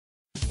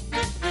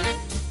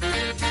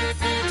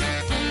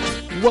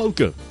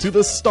Welcome to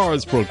the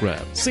STARS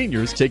program,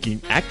 seniors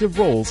taking active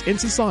roles in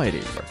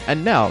society.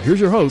 And now, here's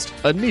your host,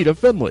 ANITA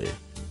FINLEY.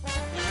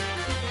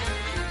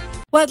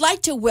 Well, I'd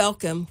like to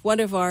welcome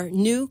one of our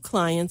new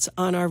clients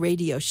on our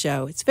radio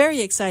show. It's very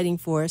exciting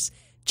for us,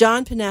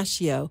 John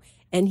PENNACHIO,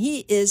 and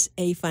he is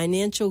a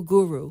financial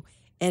guru.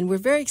 And we're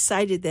very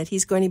excited that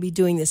he's going to be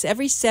doing this at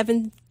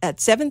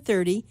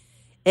 7:30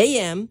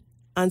 a.m.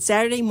 on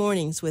Saturday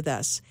mornings with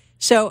us.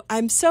 So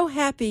I'm so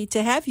happy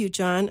to have you,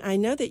 John. I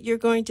know that you're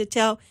going to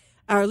tell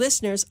our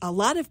listeners a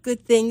lot of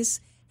good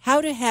things,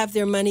 how to have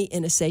their money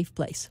in a safe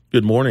place.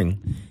 Good morning.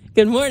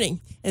 Good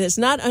morning. And it's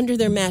not under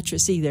their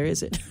mattress either,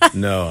 is it?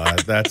 No,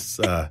 that's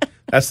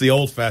the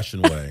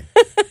old-fashioned way.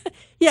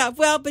 Yeah,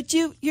 well, but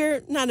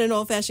you're not an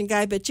old-fashioned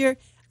guy, but you're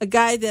a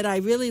guy that I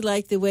really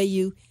like the way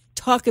you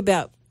talk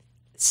about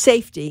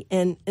safety.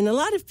 And a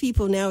lot of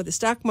people now with the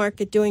stock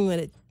market doing what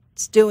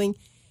it's doing,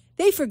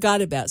 they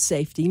forgot about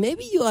safety.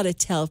 Maybe you ought to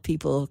tell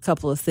people a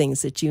couple of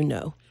things that you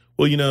know.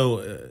 Well,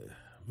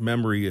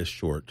 memory is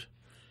short.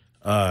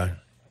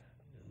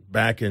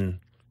 Back in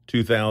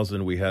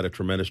 2000, we had a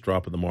tremendous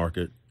drop in the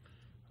market,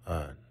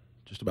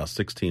 just about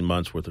 16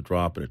 months worth of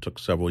drop, and it took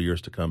several years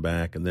to come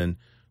back. And then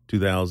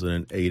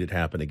 2008, it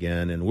happened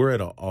again, and we're at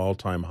an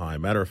all-time high.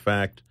 Matter of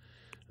fact,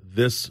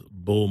 this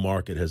bull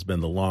market has been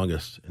the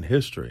longest in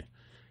history.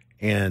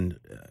 And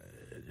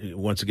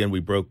once again, we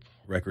broke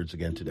records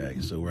again today.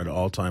 So we're at an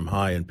all-time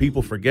high, and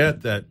people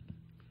forget that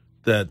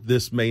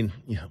this may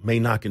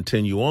not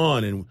continue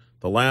on. And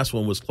the last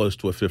one was close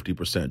to a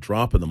 50%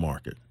 drop in the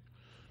market,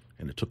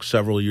 and it took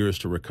several years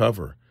to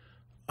recover.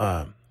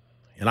 And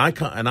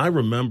I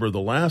remember the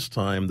last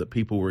time that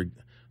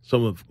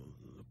some of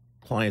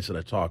the clients that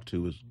I talked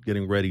to was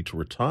getting ready to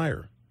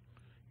retire,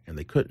 and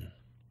they couldn't,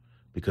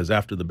 because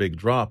after the big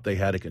drop, they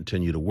had to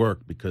continue to work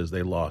because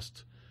they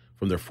lost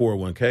from their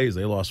 401ks,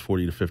 they lost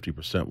 40 to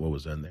 50% what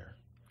was in there.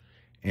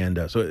 And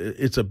so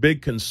it's a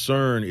big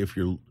concern if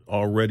you're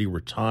already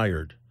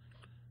retired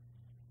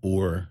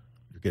or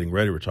you're getting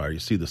ready to retire. You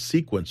see the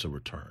sequence of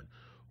return.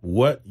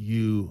 What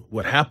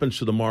happens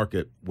to the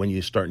market when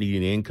you start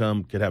needing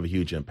income could have a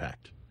huge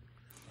impact.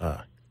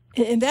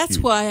 And that's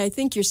why I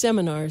think your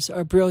seminars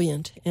are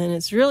brilliant, and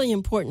it's really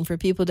important for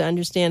people to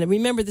understand. And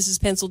remember, this is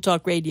Pencil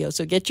Talk Radio,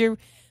 so get your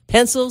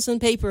pencils and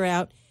paper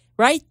out.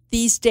 Write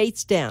these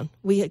dates down.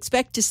 We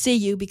expect to see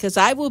you because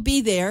I will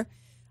be there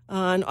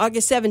on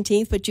August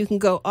 17th, but you can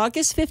go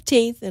August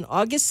 15th and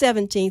August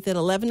 17th at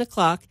 11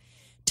 o'clock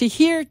to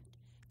hear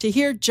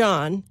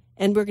John,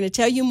 and we're going to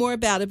tell you more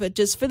about it. But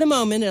just for the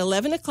moment, at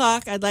 11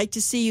 o'clock, I'd like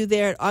to see you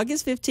there at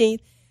August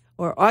 15th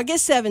or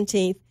August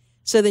 17th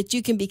so that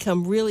you can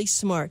become really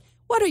smart.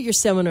 What are your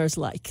seminars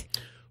like?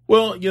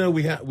 Well,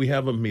 we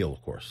have a meal,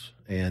 of course,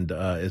 and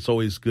it's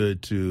always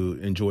good to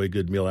enjoy a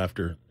good meal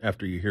after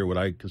you hear what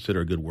I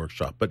consider a good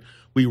workshop. But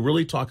we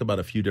really talk about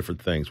a few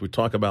different things. We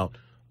talk about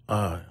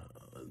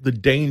the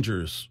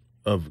dangers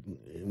of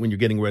when you're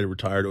getting ready to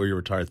retire or you're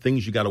retired,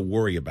 things you got to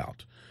worry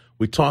about.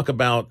 We talk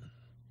about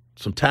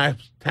some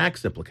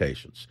tax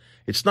implications.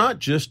 It's not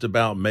just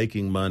about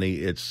making money,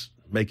 it's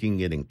making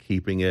it and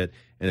keeping it,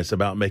 and it's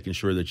about making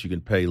sure that you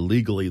can pay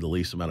legally the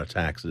least amount of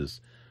taxes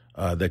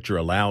that you're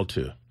allowed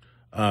to.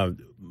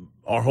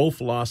 Our whole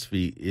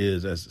philosophy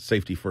is, as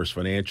Safety First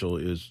Financial,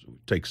 is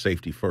take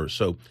safety first.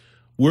 So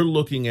we're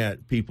looking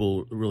at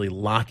people really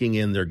locking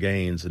in their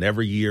gains, and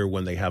every year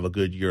when they have a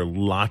good year,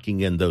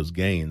 locking in those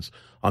gains.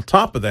 On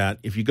top of that,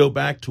 if you go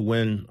back to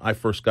when I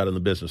first got in the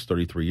business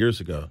 33 years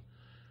ago,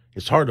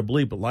 it's hard to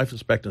believe, but life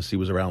expectancy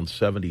was around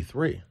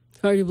 73.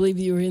 It's hard to believe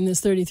you were in this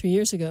 33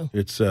 years ago.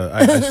 It's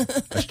I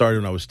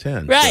started when I was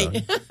 10.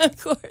 Right, so.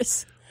 Of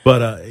course.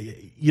 But,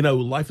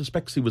 life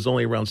expectancy was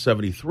only around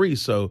 73,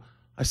 so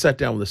I sat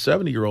down with a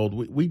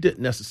 70-year-old. We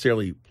didn't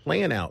necessarily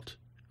plan out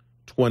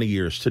 20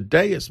 years.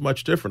 Today, it's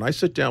much different. I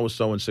sit down with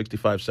someone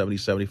 65, 70,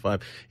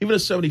 75. Even a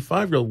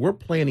 75-year-old, we're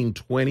planning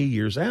 20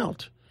 years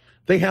out.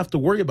 They have to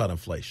worry about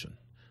inflation.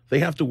 They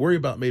have to worry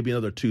about maybe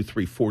another 2,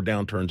 3, 4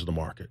 downturns in the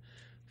market.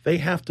 They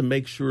have to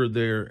make sure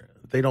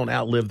they don't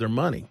outlive their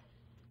money.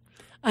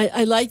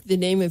 I like the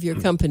name of your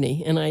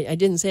company, and I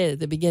didn't say it at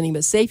the beginning,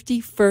 but Safety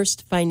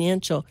First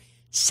Financial.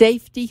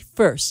 Safety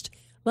first.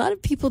 A lot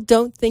of people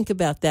don't think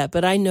about that,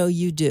 but I know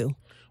you do.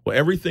 Well,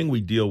 everything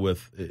we deal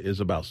with is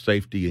about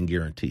safety and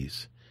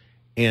guarantees.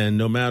 And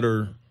no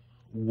matter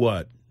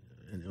what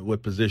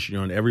position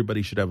you're in,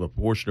 everybody should have a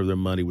portion of their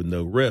money with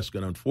no risk.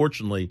 And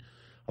unfortunately,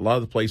 a lot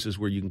of the places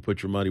where you can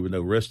put your money with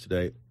no risk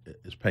today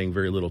is paying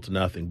very little to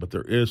nothing. But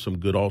there is some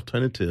good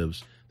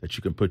alternatives that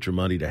you can put your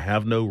money to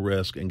have no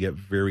risk and get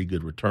very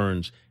good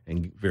returns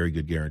and very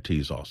good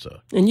guarantees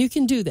also. And you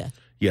can do that.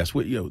 Yes,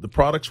 the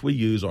products we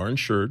use are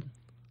insured,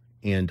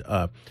 and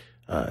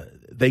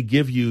they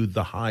give you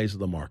the highs of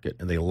the market,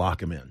 and they lock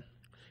them in.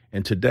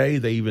 And today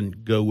they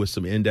even go with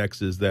some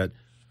indexes that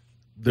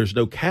there's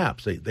no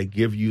caps. They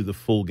give you the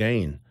full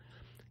gain.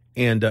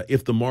 And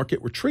if the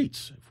market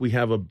retreats, if we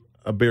have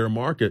a bear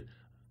market,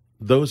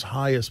 those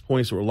highest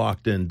points that were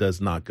locked in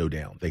does not go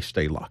down. They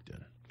stay locked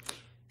in.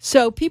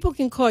 So people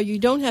can call. You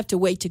don't have to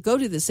wait to go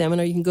to the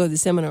seminar. You can go to the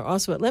seminar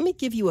also. But let me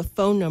give you a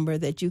phone number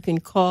that you can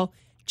call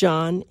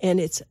John, and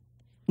it's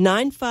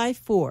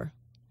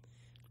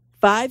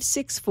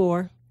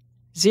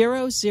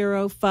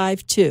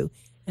 954-564-0052.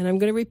 And I'm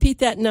going to repeat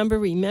that number.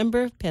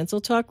 Remember, Pencil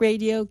Talk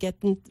Radio.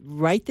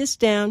 Write this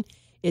down.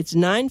 It's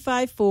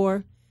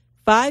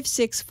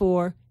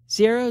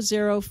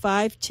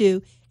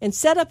 954-564-0052. And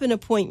set up an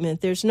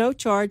appointment. There's no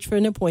charge for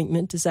an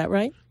appointment. Is that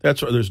right?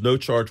 That's right. There's no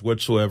charge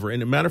whatsoever.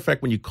 And as a matter of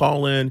fact, when you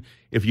call in,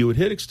 if you would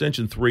hit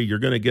extension 3, you're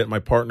going to get my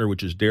partner,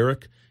 which is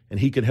Derek, and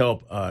he can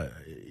help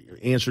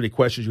answer any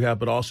questions you have,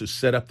 but also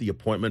set up the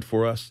appointment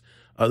for us.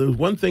 There's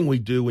one thing we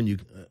do when you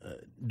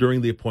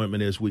during the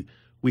appointment is we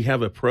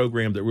have a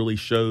program that really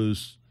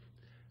shows,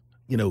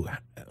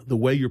 the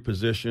way you're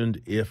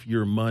positioned, if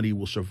your money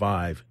will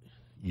survive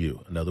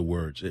you. In other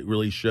words, it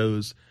really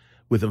shows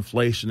with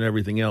inflation and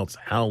everything else,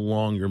 how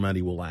long your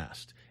money will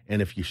last, and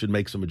if you should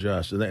make some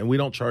adjustments. And we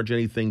don't charge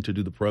anything to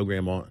do the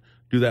program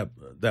do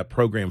that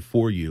program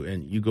for you,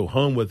 and you go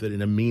home with it,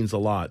 and it means a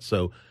lot.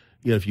 So,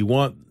 if you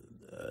want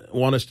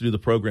us to do the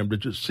program, to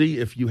just see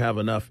if you have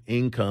enough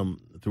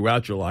income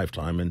throughout your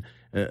lifetime. And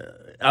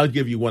I'll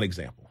give you one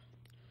example.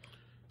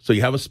 So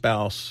you have a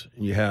spouse,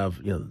 and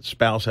the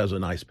spouse has a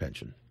nice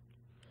pension,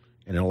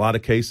 and in a lot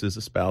of cases,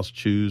 the spouse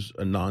choose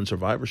a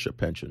non-survivorship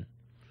pension,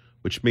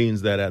 which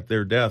means that at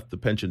their death, the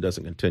pension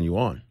doesn't continue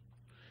on.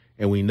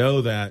 And we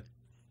know that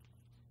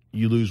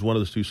you lose one of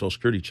those 2 Social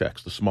Security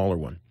checks, the smaller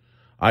one.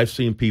 I've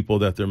seen people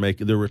that they're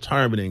making their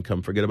retirement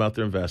income, forget about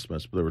their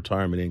investments, but their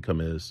retirement income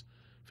is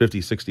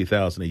 $50,000,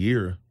 $60,000 a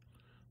year.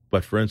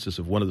 But for instance,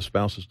 if one of the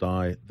spouses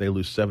die, they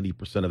lose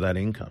 70% of that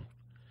income.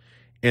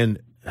 And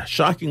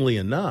shockingly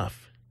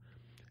enough,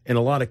 in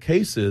a lot of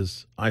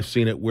cases, I've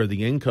seen it where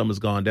the income has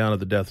gone down at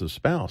the death of the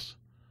spouse,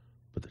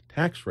 but the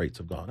tax rates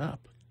have gone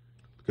up.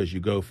 Because you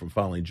go from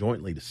filing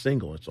jointly to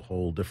single, it's a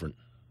whole different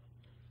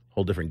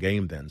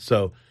game then.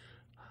 So,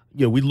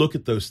 we look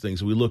at those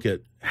things. We look at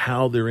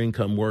how their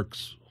income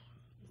works.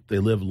 They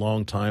live a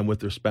long time with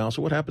their spouse.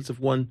 Or what happens if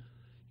one,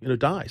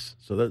 dies?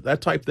 So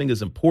that type thing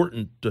is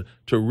important to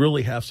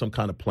really have some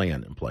kind of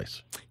plan in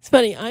place. It's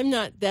funny. I'm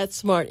not that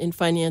smart in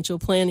financial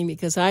planning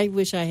because I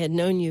wish I had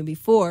known you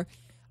before.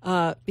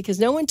 Because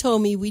no one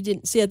told me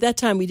at that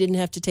time we didn't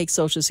have to take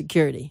Social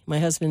Security. My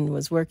husband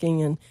was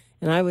working and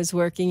I was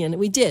working, and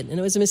we did. And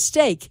it was a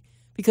mistake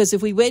because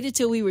if we waited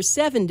till we were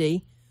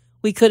 70,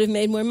 we could have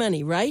made more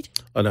money, right?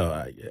 Oh,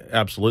 no,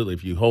 absolutely.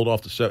 If you hold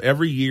off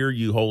every year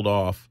you hold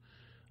off,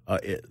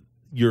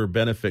 your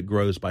benefit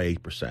grows by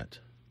 8%.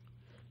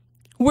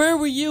 Where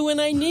were you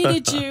when I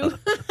needed you?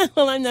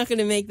 Well, I'm not going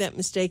to make that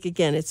mistake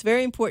again. It's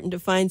very important to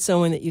find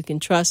someone that you can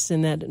trust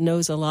and that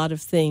knows a lot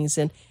of things.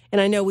 And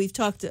I know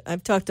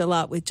I've talked a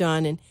lot with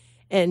John,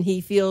 and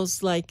he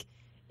feels like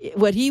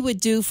what he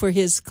would do for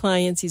his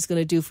clients, he's going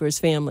to do for his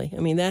family. I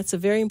mean, that's a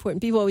very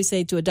important. People always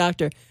say to a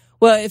doctor,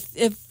 well,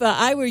 if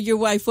I were your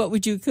wife, what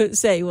would you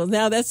say? Well,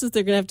 now that's what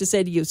they're going to have to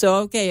say to you. So,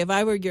 okay, if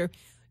I were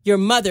your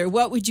mother,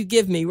 what would you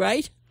give me,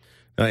 right?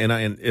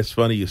 And it's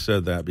funny you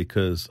said that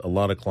because a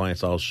lot of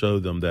clients, I'll show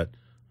them that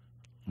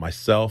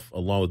myself,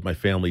 along with my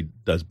family,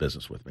 does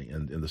business with me.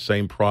 And the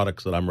same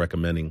products that I'm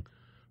recommending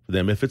for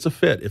them, if it's a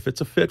fit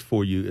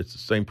for you, it's the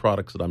same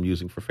products that I'm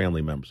using for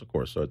family members, of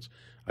course. So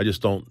I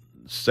just don't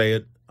say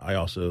it. I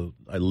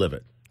live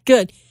it.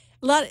 Good.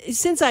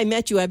 Since I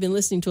met you, I've been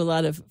listening to a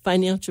lot of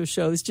financial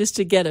shows just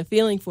to get a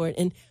feeling for it.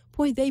 And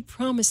boy, they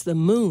promise the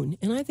moon,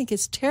 and I think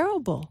it's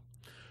terrible.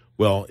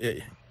 Well,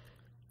 I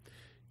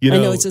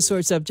know it's a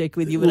sore subject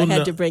with you, but I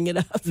had to bring it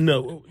up.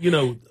 No,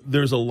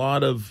 there's a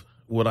lot of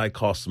what I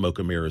call smoke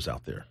and mirrors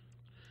out there.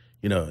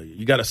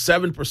 You got a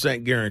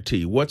 7%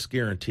 guarantee. What's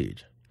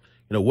guaranteed?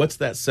 What's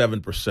that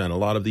 7%? A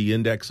lot of the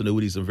index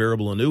annuities and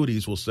variable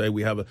annuities will say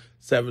we have a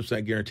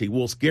 7% guarantee.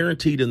 Well, it's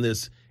guaranteed in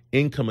this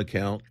income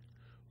account,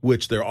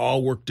 which they're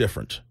all work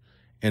different.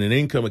 And an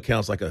income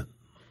account's like a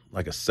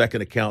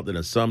second account that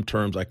in some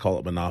terms I call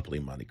it monopoly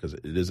money because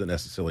it isn't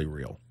necessarily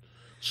real.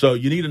 So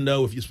you need to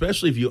know,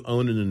 especially if you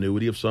own an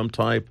annuity of some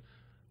type,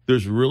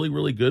 there's really,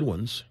 really good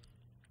ones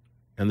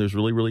and there's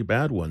really, really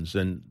bad ones.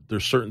 And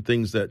there's certain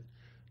things that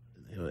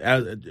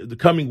the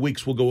coming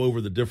weeks we'll go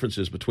over the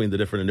differences between the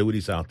different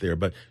annuities out there,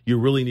 but you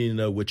really need to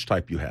know which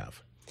type you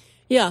have.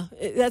 Yeah,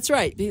 that's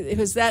right.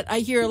 Because I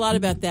hear a lot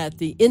about that,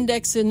 the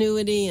index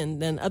annuity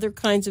and then other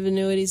kinds of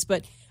annuities.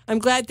 But I'm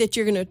glad that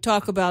you're going to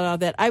talk about all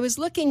that. I was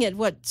looking at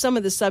some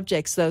of the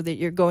subjects, though, that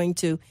you're going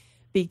to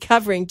be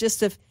covering.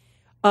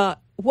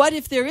 What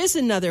if there is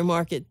another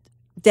market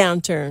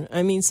downturn?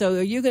 I mean, so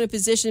are you going to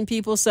position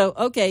people so,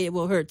 okay, it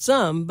will hurt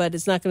some, but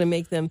it's not going to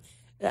make them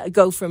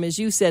go from, as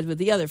you said with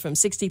the other, from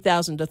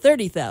 60,000 to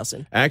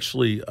 30,000?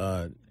 Actually,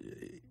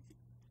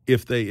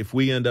 if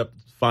we end up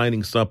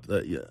finding some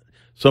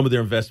of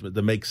their investment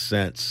that makes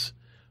sense,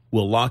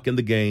 we'll lock in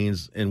the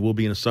gains and we'll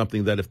be in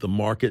something that if the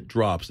market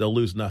drops, they'll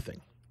lose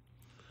nothing.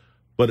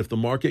 But if the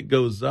market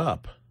goes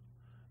up,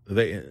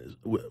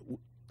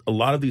 a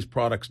lot of these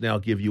products now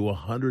give you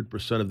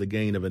 100% of the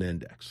gain of an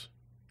index.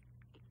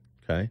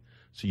 Okay?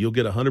 So you'll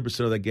get 100%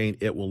 of that gain.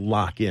 It will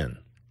lock in.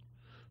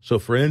 So,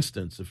 for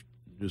instance, if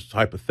just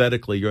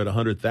hypothetically you're at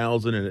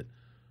 100,000 and it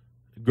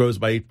grows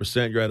by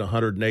 8%, you're at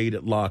 108,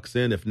 it locks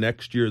in. If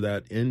next year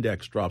that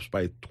index drops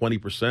by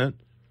 20%,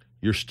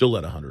 you're still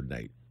at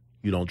 108.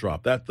 You don't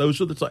drop that. Those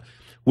are the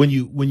when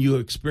you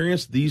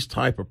experience these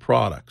type of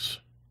products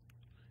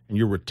and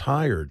you're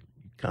retired,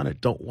 you kind of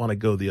don't want to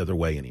go the other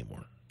way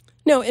anymore.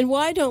 No, and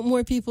why don't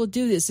more people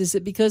do this? Is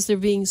it because they're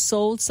being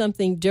sold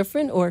something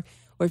different, or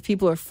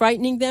people are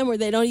frightening them, or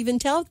they don't even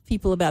tell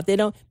people about it? They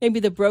don't. Maybe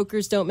the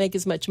brokers don't make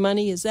as much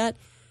money. Is that?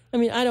 I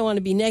mean, I don't want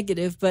to be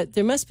negative, but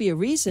there must be a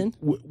reason.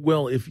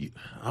 Well,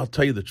 I'll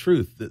tell you the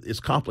truth,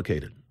 it's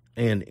complicated,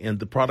 and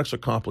the products are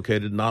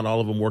complicated. Not all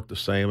of them work the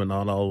same, and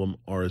not all of them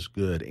are as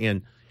good.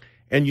 And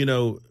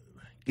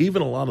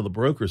even a lot of the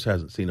brokers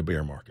hasn't seen a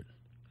bear market.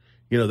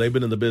 They've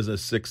been in the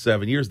business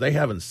 6-7 years. They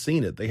haven't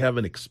seen it. They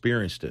haven't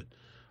experienced it.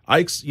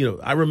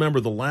 I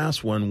remember the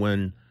last one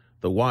when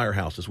the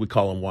wirehouses, we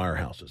call them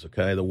wirehouses,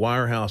 okay? The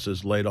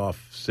wirehouses laid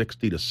off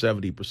 60 to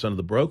 70% of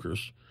the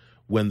brokers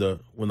when the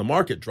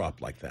market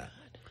dropped like that.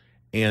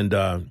 And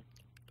a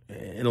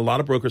lot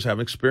of brokers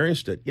haven't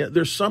experienced it. Yeah,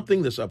 there's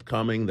something that's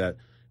upcoming that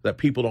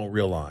people don't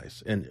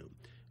realize. And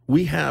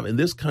we have, in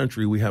this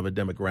country, we have a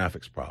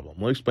demographics problem.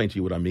 Let me explain to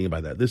you what I mean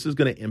by that. This is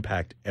going to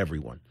impact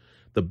everyone.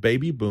 The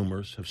baby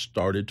boomers have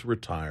started to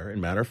retire.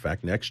 And matter of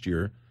fact, next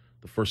year,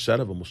 the first set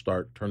of them will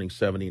start turning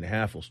 70 and a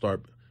half, will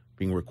start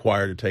being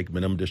required to take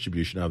minimum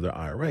distribution out of their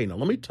IRA. Now,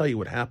 let me tell you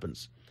what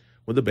happens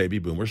when the baby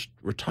boomers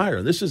retire.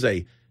 And this is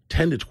a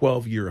 10 to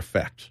 12-year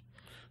effect.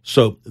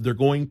 So they're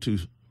going to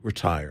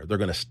retire. They're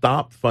going to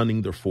stop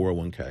funding their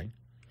 401k,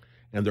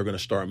 and they're going to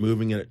start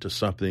moving it to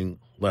something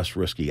less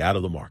risky, out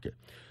of the market.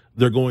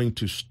 They're going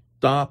to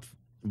stop,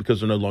 because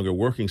they're no longer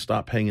working,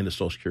 stop paying into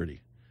Social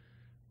Security.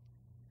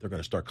 They're going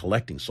to start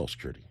collecting Social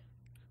Security.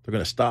 They're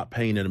going to stop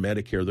paying into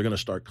Medicare. They're going to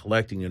start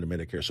collecting into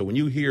Medicare. So when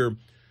you hear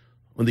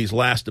on these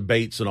last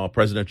debates and all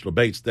presidential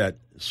debates that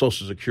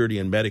Social Security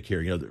and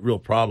Medicare, the real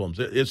problems,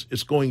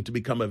 it's going to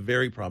become a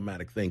very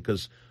problematic thing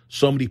because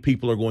so many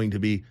people are going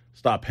to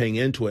stop paying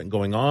into it and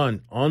going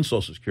on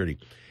Social Security.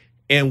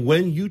 And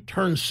when you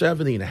turn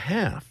 70 and a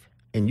half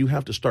and you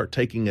have to start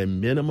taking a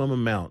minimum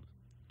amount,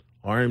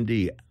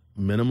 RMD,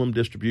 minimum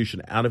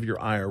distribution out of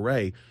your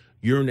IRA,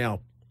 you're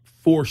now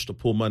forced to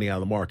pull money out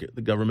of the market.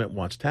 The government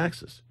wants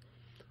taxes.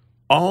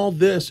 All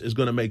this is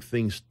going to make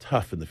things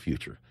tough in the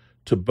future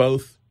to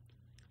both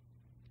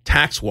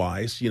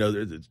tax-wise,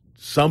 the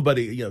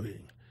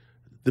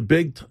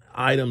big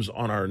items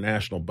on our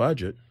national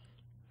budget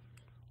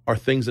are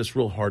things that's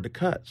real hard to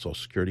cut. Social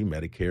Security,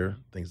 Medicare,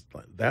 things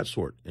like that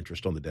sort,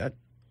 interest on the debt.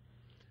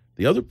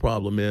 The other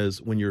problem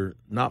is when you're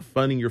not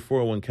funding your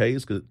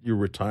 401ks because you're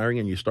retiring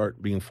and you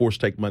start being forced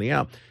to take money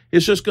out,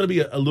 it's just going to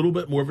be a little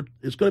bit more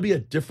it's going to be a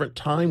different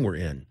time we're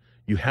in.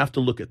 You have to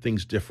look at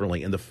things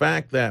differently. And the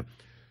fact that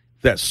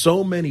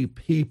so many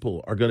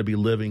people are going to be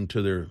living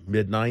to their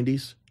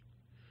mid-90s,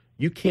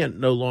 you can't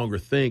no longer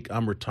think,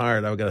 I'm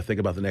retired, I've got to think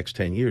about the next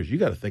 10 years. You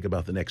got to think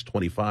about the next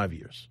 25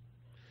 years.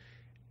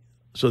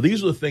 So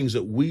these are the things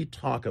that we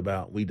talk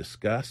about, we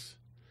discuss,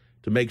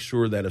 to make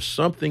sure that if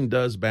something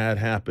does bad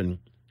happen,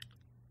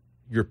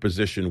 you're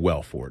positioned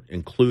well for it,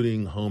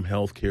 including home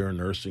health care,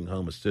 nursing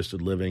home,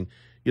 assisted living.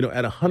 At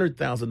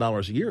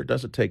 $100,000 a year, it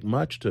doesn't take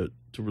much to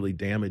really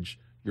damage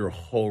your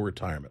whole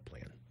retirement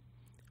plan.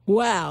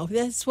 Wow,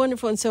 that's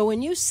wonderful. And so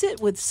when you sit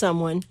with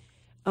someone,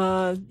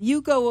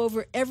 you go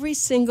over every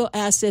single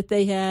asset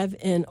they have,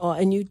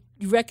 and you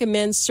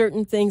recommend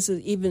certain things,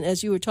 even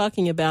as you were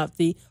talking about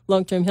the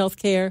long-term health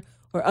care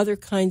or other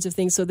kinds of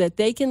things, so that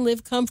they can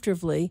live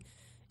comfortably,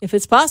 if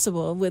it's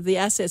possible, with the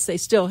assets they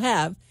still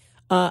have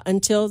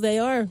until they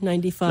are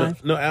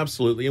 95. No,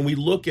 absolutely. And we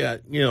look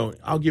at,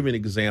 I'll give you an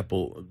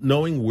example,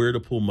 knowing where to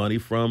pull money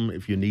from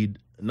if you need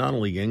not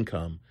only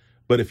income,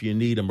 but if you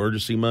need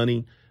emergency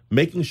money,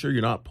 making sure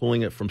you're not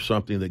pulling it from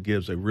something that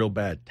gives a real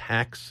bad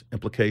tax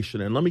implication.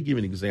 And let me give you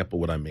an example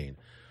of what I mean.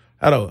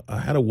 I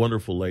had a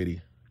wonderful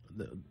lady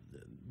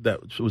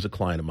that was a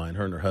client of mine,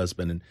 her and her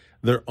husband, and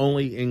their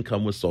only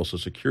income was Social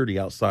Security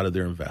outside of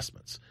their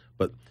investments.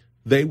 But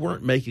they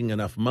weren't making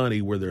enough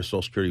money where their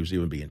Social Security was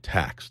even being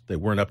taxed. They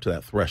weren't up to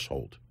that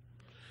threshold.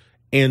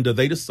 And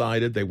they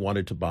decided they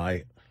wanted to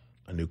buy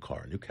a new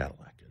car, a new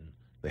Cadillac. And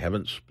they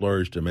haven't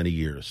splurged in many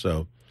years.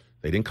 So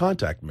they didn't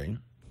contact me.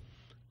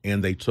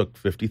 And they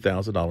took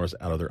 $50,000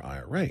 out of their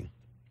IRA.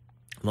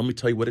 Let me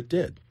tell you what it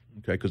did,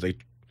 okay, because they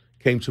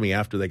came to me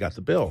after they got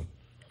the bill.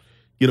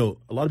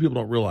 A lot of people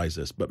don't realize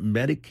this, but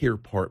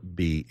Medicare Part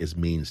B is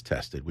means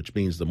tested, which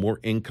means the more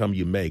income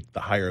you make, the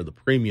higher the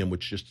premium,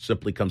 which just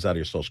simply comes out of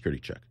your Social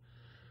Security check.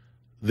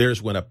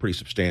 Theirs went up pretty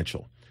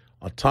substantial.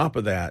 On top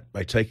of that,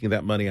 by taking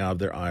that money out of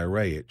their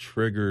IRA, it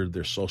triggered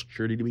their Social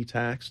Security to be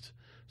taxed.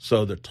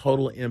 So the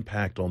total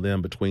impact on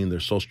them between their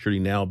Social Security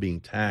now being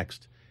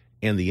taxed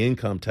and the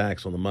income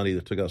tax on the money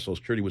that took out Social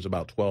Security was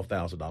about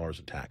 $12,000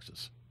 in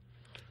taxes.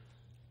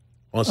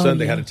 All of a sudden,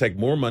 they had to take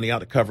more money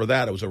out to cover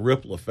that. It was a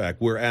ripple effect,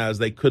 whereas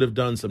they could have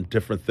done some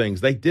different things.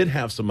 They did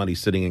have some money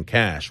sitting in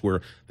cash where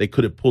they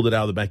could have pulled it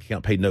out of the bank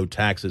account, paid no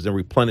taxes, and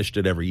replenished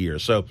it every year.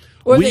 So,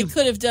 or they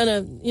could have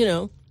done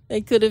They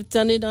could have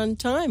done it on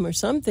time or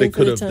something. They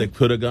could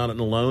have gotten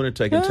a loan and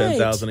taken Right.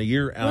 $10,000 a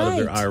year out of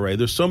their IRA.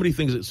 There's so many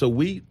things. So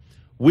we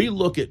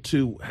look at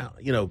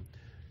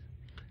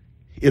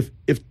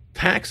if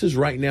taxes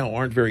right now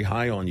aren't very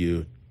high on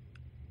you,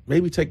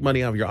 maybe take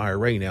money out of your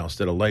IRA now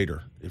instead of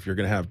later. If you're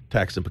going to have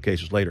tax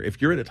implications later,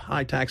 if you're in a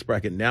high tax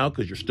bracket now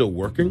because you're still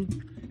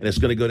working and it's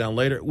going to go down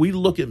later, we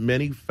look at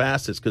many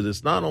facets because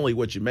it's not only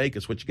what you make,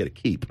 it's what you get to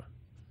keep.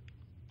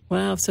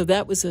 Wow, so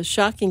that was a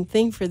shocking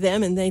thing for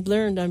them, and they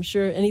learned, I'm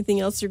sure, anything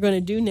else they're going to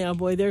do now,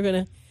 boy, they're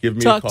going to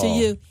talk to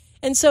you.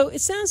 And so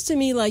it sounds to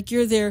me like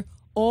you're their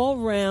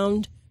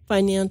all-round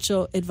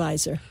financial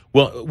advisor.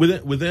 Well,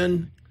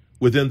 within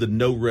the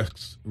no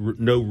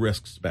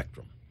risk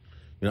spectrum.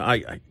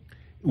 I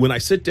when I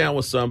sit down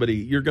with somebody,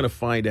 you're going to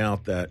find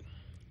out that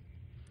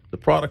the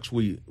products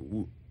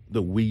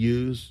that we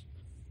use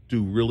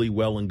do really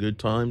well in good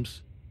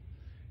times.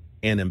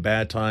 And in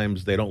bad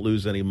times, they don't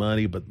lose any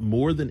money. But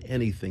more than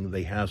anything,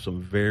 they have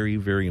some very,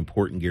 very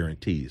important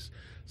guarantees.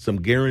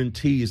 Some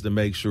guarantees to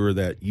make sure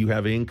that you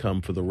have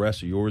income for the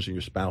rest of yours and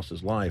your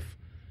spouse's life,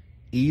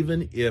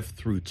 even if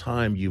through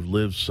time you've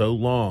lived so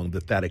long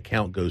that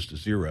account goes to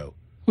zero.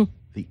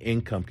 The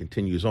income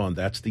continues on.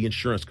 That's the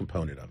insurance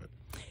component of it.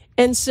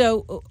 And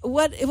so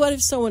what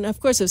if someone, of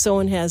course, if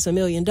someone has $1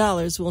 million,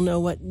 we'll know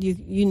what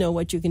you know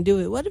what you can do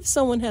with it. What if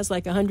someone has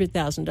like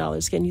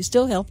 $100,000? Can you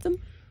still help them?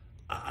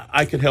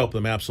 I can help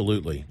them,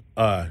 absolutely.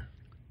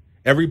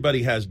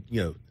 Everybody has,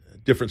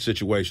 different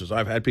situations.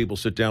 I've had people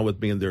sit down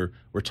with me and their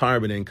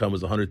retirement income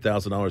was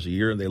 $100,000 a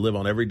year and they live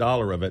on every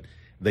dollar of it.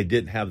 They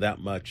didn't have that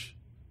much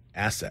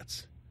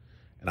assets.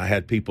 And I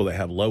had people that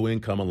have low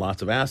income and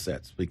lots of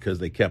assets because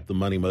they kept the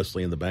money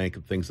mostly in the bank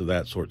and things of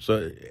that sort.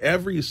 So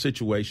every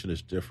situation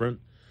is different.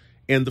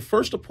 And the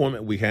first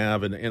appointment we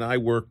have, and I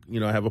work,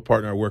 I have a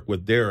partner I work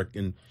with, Derek,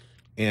 and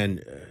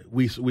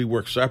we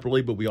work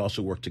separately, but we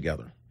also work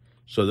together.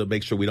 So that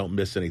makes sure we don't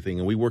miss anything.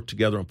 And we work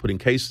together on putting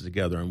cases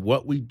together. And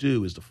what we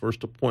do is the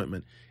first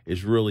appointment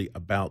is really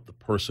about the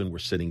person we're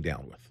sitting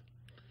down with.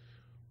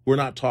 We're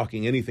not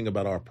talking anything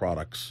about our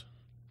products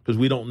because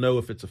we don't know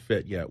if it's a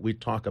fit yet. We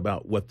talk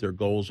about what their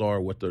goals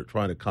are, what they're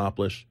trying to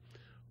accomplish,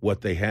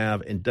 what they have,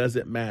 and does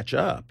it match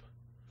up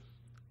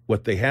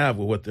what they have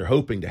with what they're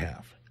hoping to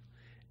have,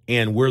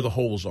 and where the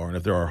holes are and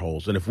if there are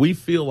holes. And if we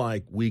feel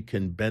like we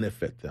can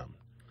benefit them,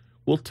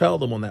 we'll tell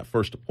them on that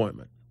first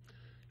appointment.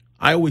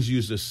 I always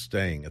use this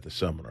saying at the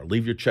seminar: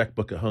 leave your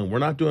checkbook at home. We're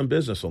not doing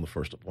business on the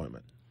first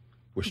appointment.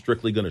 We're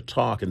strictly going to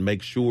talk and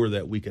make sure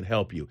that we can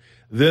help you.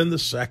 Then the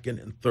second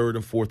and third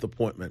and fourth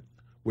appointment,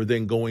 we're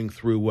then going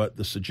through what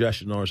the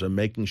suggestions are and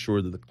making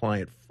sure that the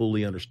client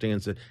fully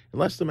understands it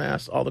and lets them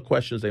ask all the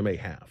questions they may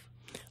have.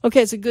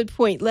 Okay, it's a good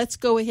point. Let's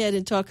go ahead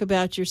and talk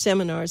about your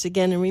seminars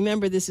again. And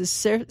remember, this is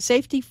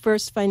Safety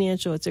First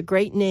Financial. It's a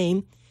great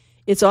name.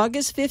 It's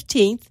August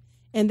 15th,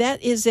 and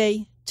that is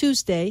a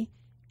Tuesday.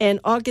 And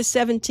August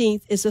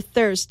 17th is a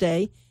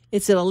Thursday.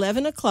 It's at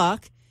 11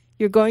 o'clock.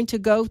 You're going to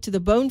go to the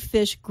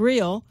Bonefish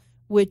Grill,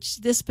 which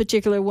this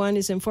particular one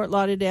is in Fort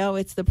Lauderdale.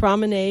 It's the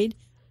Promenade,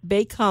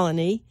 Bay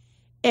Colony.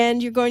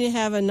 And you're going to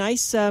have a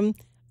nice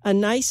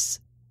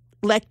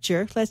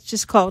lecture. Let's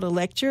just call it a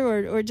lecture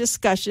or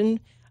discussion.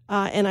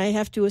 And I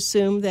have to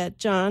assume that,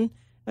 John,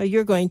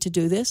 you're going to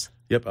do this.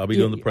 Yep, I'll be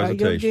doing the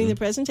presentation. You're doing the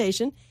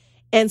presentation.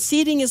 And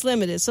seating is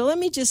limited. So let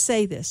me just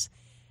say this.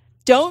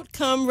 Don't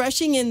come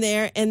rushing in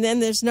there, and then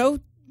there's no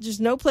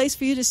place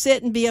for you to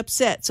sit and be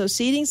upset. So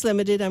seating's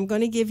limited. I'm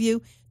going to give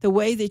you the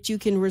way that you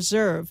can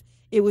reserve.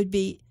 It would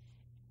be,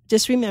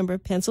 just remember,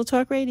 Pencil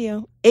Talk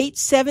Radio,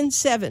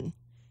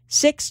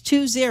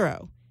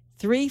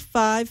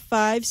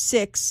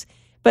 877-620-3556.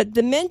 But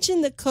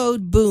mention the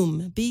code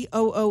BOOM,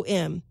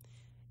 BOOM,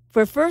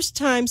 for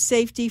first-time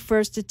Safety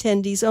First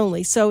attendees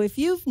only. So if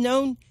you've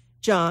known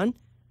John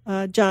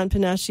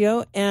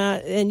PENNACHIO,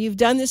 and you've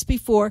done this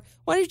before,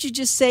 why don't you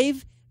just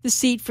save the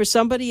seat for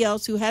somebody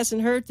else who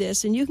hasn't heard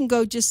this, and you can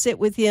go just sit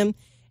with him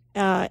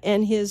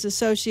and his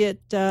associate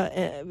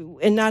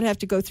and not have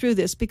to go through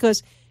this,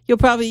 because you'll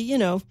probably,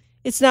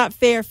 it's not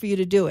fair for you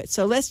to do it.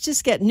 So let's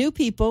just get new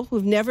people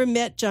who've never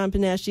met John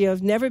PENNACHIO,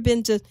 have never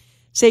been to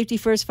Safety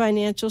First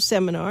Financial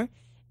Seminar.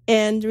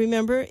 And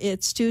remember,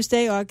 it's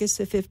Tuesday, August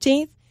the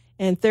 15th,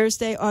 and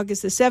Thursday,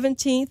 August the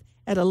 17th,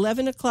 at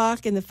 11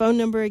 o'clock, and the phone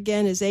number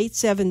again is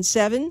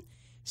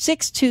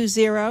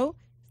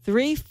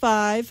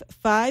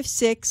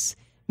 877-620-3556.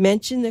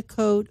 Mention the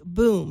code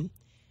BOOM.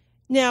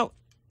 Now,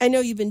 I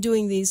know you've been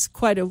doing these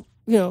quite a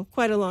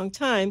long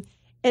time,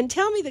 and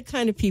tell me the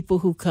kind of people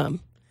who come.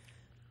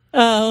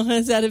 Oh,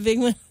 is that a big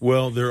one?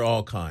 Well, there are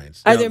all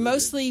kinds. Are there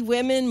mostly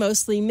women,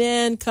 mostly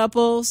men,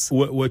 couples?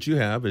 What you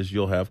have is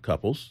you'll have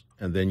couples,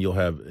 and then you'll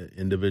have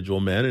individual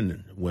men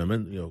and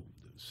women,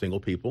 single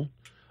people.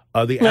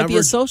 Might be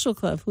a social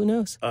club. Who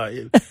knows?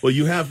 Well,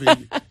 you have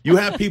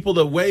people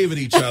that wave at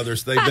each other.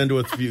 So they've been to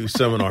a few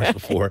seminars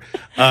before.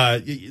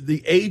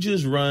 The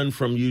ages run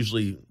from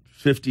usually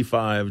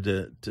 55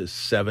 to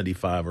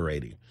 75 or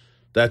 80.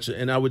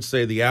 And I would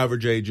say the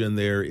average age in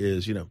there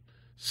is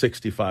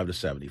 65 to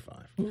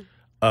 75.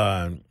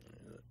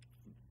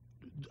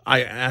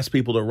 I ask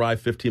people to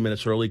arrive 15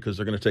 minutes early because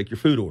they're going to take your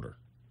food order.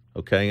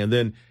 Okay. And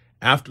then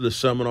after the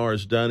seminar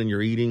is done and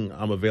you're eating,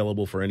 I'm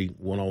available for any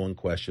one-on-one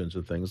questions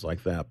and things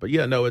like that. But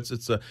yeah, no,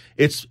 it's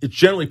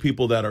generally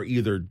people that are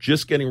either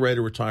just getting ready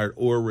to retire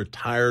or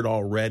retired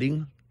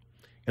already,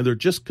 and they're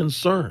just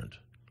concerned.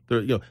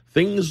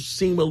 Things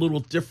seem a little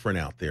different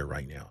out there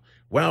right now.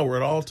 Wow, we're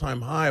at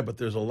all-time high, but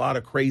there's a lot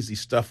of crazy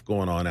stuff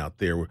going on out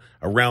there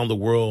around the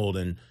world,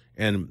 and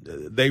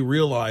they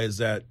realize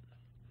that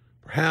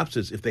perhaps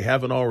if they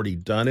haven't already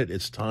done it,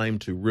 it's time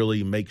to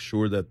really make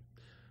sure that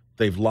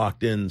they've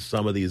locked in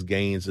some of these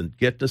gains and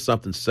get to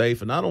something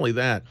safe. And not only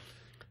that,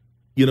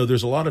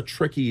 there's a lot of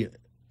tricky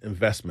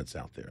investments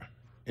out there.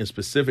 And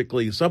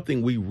specifically,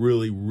 something we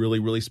really, really,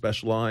 really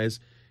specialize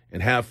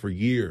and have for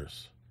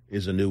years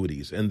is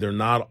annuities. And they're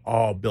not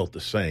all built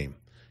the same.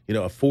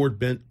 A Ford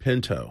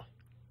Pinto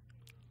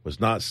was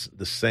not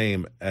the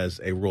same as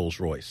a Rolls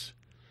Royce.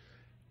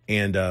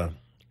 And I'm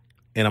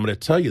going to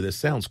tell you, this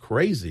sounds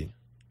crazy,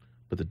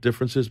 but the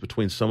differences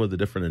between some of the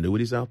different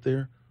annuities out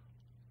there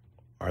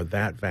are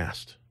that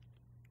vast.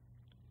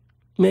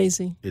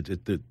 Amazing. It's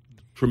a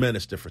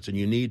tremendous difference. And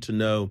you need to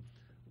know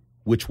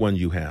which one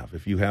you have.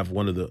 If you have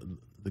one of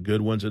the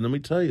good ones, and let me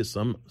tell you,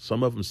 some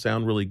of them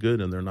sound really good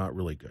and they're not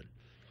really good.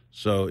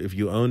 So if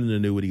you own an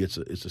annuity, it's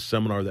a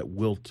seminar that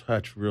will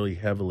touch really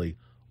heavily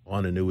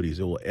on annuities.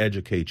 It will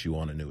educate you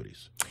on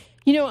annuities.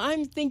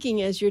 I'm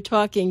thinking as you're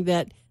talking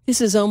that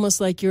this is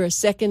almost like you're a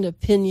second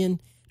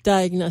opinion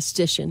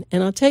diagnostician.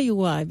 And I'll tell you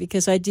why,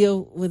 because I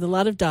deal with a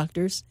lot of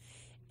doctors,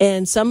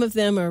 and some of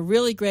them are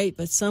really great,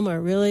 but some are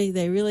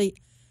they really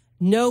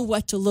know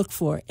what to look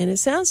for. And it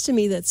sounds to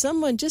me that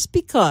someone, just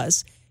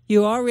because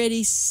you're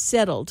already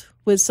settled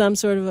with some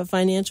sort of a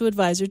financial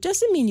advisor,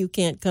 doesn't mean you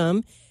can't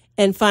come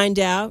and find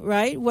out,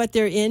 right, what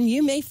they're in.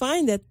 You may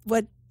find that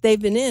what they've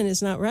been in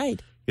is not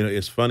right.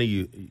 It's funny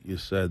you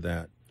said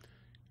that.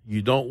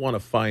 You don't want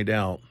to find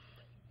out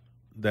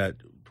that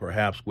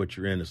perhaps what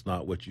you're in is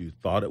not what you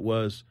thought it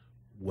was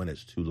when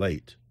it's too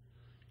late.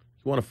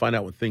 You want to find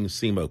out when things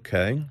seem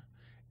okay.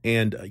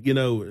 And,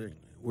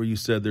 where you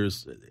said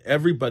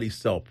everybody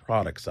sell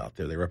products out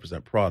there. They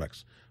represent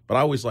products. But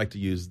I always like to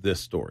use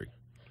this story.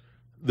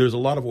 There's a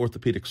lot of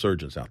orthopedic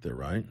surgeons out there,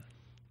 right?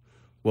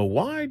 Well,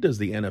 why does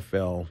the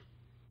NFL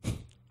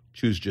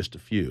choose just a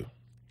few?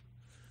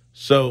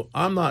 So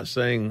I'm not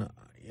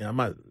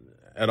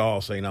at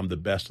all saying I'm the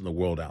best in the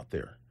world out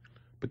there.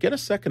 But get a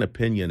second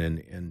opinion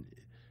and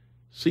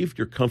see if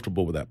you're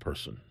comfortable with that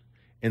person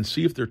and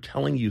see if they're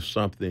telling you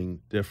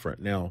something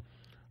different. Now,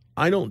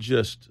 I'm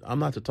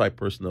not the type of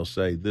person that'll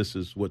say, this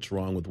is what's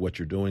wrong with what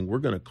you're doing. We're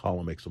going to call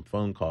and make some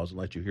phone calls and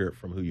let you hear it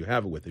from who you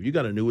have it with. If you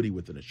got an annuity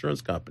with an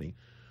insurance company,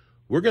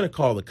 we're going to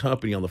call the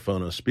company on the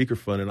phone on a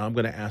speakerphone, and I'm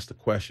going to ask the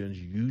questions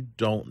you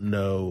don't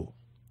know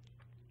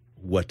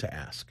what to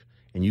ask,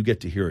 and you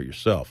get to hear it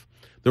yourself.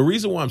 The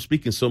reason why I'm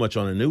speaking so much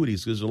on annuities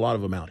is there's a lot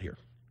of them out here.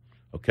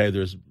 Okay,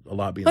 there's a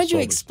lot being sold. Why don't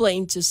you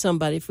explain to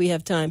somebody, if we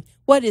have time,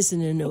 what is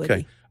an annuity?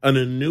 Okay, an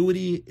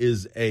annuity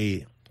is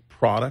a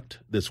product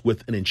that's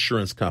with an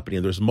insurance company,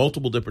 and there's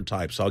multiple different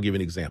types. I'll give you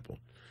an example.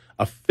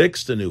 A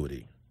fixed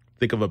annuity,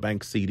 think of a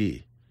bank CD.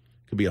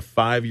 It could be a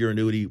 5-year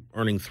annuity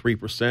earning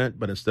 3%,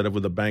 but instead of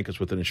with a bank, it's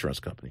with an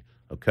insurance company.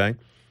 Okay,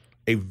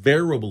 a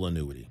variable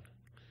annuity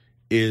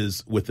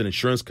is with an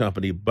insurance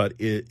company, but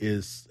it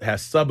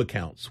has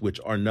sub-accounts, which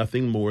are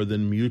nothing more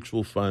than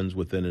mutual funds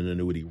within an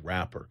annuity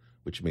wrapper,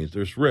 which means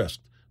there's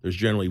risk. There's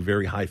generally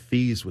very high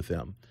fees with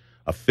them.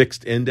 A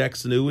fixed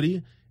index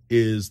annuity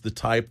is the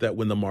type that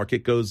when the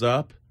market goes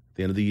up, at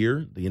the end of the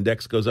year, the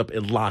index goes up,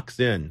 it locks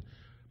in.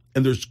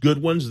 And there's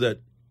good ones that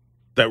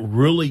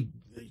really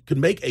could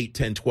make 8,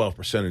 10,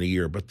 12% in a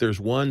year, but there's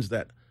ones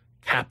that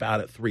cap out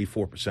at 3,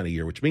 4% a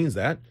year, which means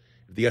that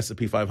if the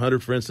S&P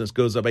 500, for instance,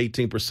 goes up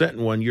 18%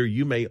 in 1 year,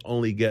 you may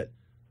only get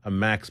a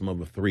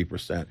maximum of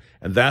 3%.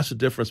 And that's the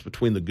difference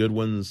between the good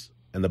ones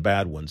and the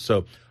bad ones.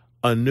 So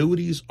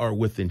annuities are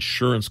with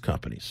insurance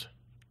companies.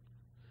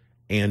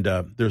 And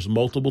there's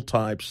multiple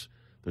types.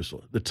 There's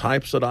the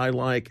types that I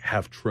like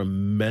have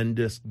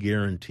tremendous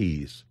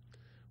guarantees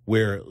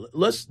where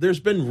there's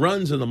been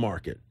runs in the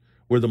market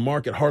where the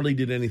market hardly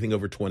did anything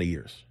over 20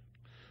 years.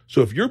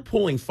 So if you're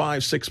pulling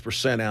 5,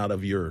 6% out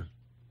of your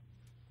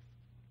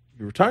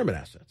retirement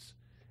assets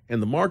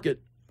and the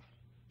market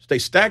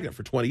stays stagnant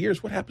for 20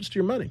 years, what happens to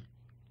your money?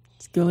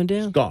 It's going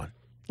down. It's gone.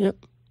 Yep.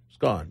 It's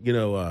gone.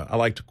 I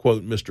like to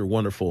quote Mr.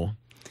 Wonderful.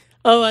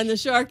 Oh, on the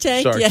Shark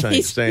Tank? Shark Tank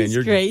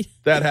he's great.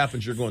 That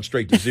happens, you're going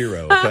straight to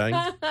zero,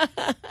 okay?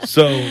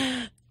 So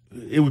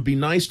it would be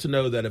nice to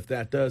know that if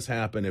that does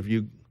happen, if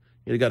you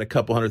got a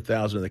couple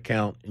 $100,000 in the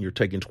account and you're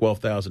taking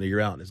 $12,000 a year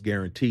out, and it's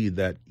guaranteed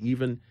that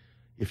even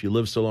if you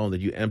live so long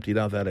that you emptied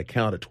out that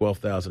account at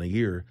 $12,000 a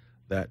year,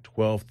 that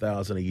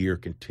 $12,000 a year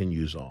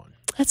continues on.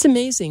 That's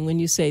amazing when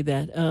you say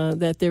that,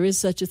 that there is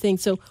such a thing.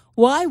 So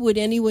why would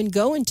anyone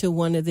go into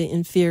one of the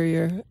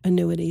inferior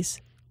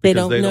annuities? They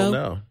don't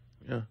know.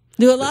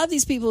 Do a lot of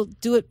these people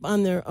do it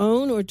on their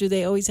own, or do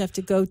they always have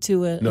to go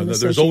to an associate?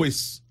 There's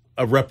always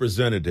a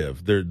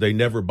representative. They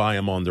never buy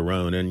them on their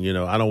own. And,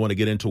 I don't want to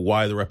get into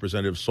why the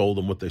representative sold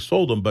them what they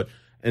sold them, but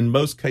in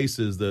most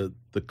cases, the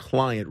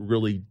client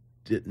really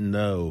didn't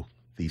know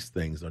these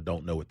things or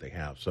don't know what they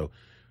have. So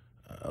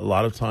a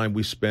lot of time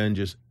we spend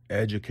just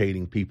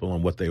educating people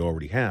on what they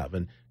already have.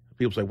 And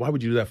people say, why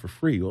would you do that for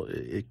free? Well,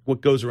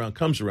 what goes around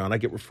comes around. I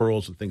get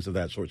referrals and things of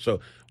that sort.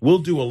 So we'll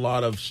do a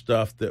lot of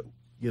stuff that,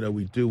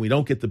 we do. We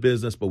don't get the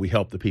business, but we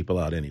help the people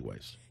out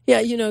anyways. Yeah,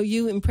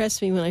 you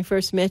impressed me when I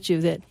first met you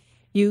that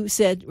you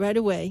said right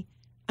away,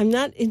 I'm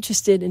not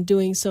interested in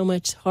doing so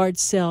much hard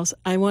sells.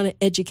 I want to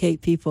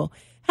educate people.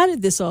 How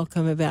did this all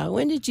come about?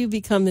 When did you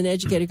become an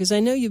educator? Because I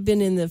know you've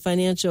been in the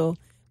financial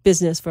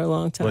business for a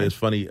long time. Well, it's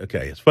funny.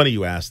 Okay, it's funny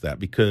you asked that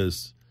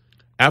because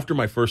after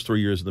my first 3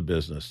 years in the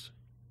business,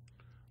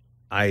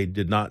 I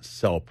did not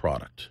sell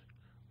product.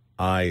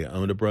 I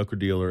owned a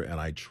broker-dealer and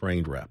I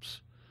trained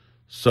reps.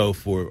 So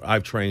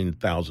I've trained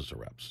thousands of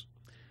reps.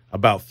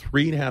 About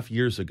 3.5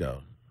 years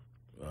ago,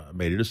 I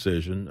made a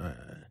decision. I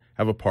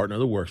have a partner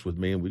that works with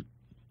me, and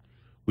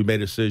we made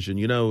a decision.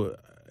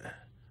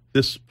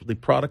 The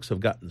products have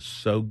gotten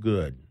so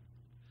good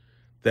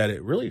that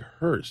it really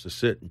hurts to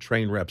sit and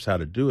train reps how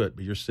to do it,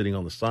 but you're sitting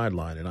on the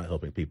sideline and not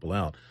helping people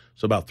out.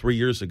 So about 3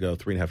 years ago,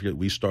 3.5 years,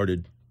 we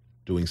started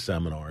doing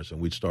seminars, and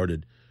we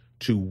started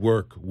to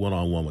work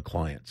one-on-one with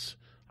clients.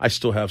 I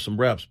still have some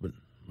reps, but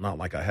not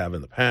like I have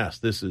in the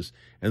past. This has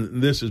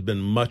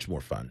been much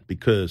more fun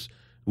because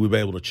we've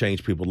been able to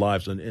change people's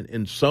lives.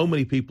 And so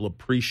many people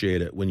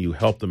appreciate it when you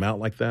help them out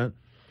like that.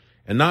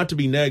 And not to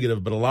be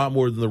negative, but a lot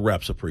more than the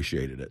reps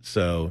appreciated it.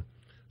 So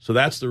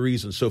that's the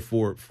reason. So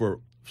for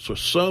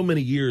so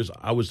many years,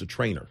 I was the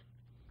trainer.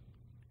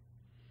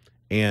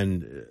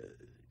 And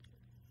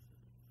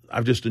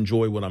I've just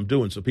enjoyed what I'm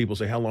doing. So people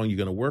say, how long are you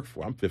going to work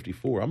for? I'm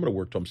 54. I'm going to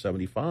work till I'm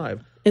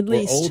 75 at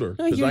least. Or older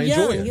because you're I young.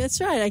 enjoy it. That's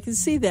right. I can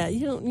see that.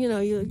 You're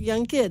a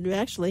young kid,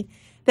 actually.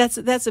 That's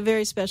a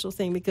very special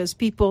thing because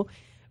people,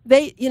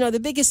 the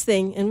biggest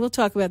thing, and we'll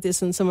talk about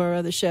this in some of our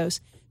other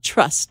shows,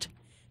 trust,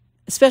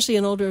 especially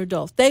an older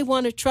adult. They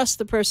want to trust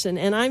the person.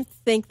 And I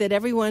think that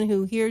everyone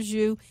who hears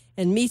you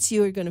and meets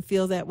you are going to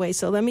feel that way.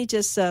 So let me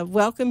just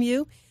welcome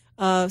you.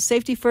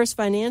 Safety First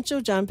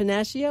Financial, John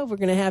PENNACHIO. We're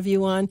going to have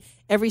you on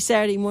every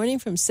Saturday morning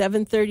from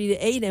 7:30 to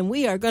 8, and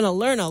we are going to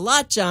learn a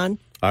lot, John.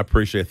 I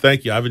appreciate it.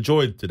 Thank you. I've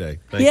enjoyed today.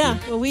 Thank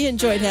you. Well, we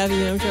enjoyed having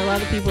you. I'm sure a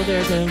lot of people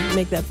there are going to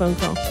make that phone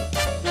call.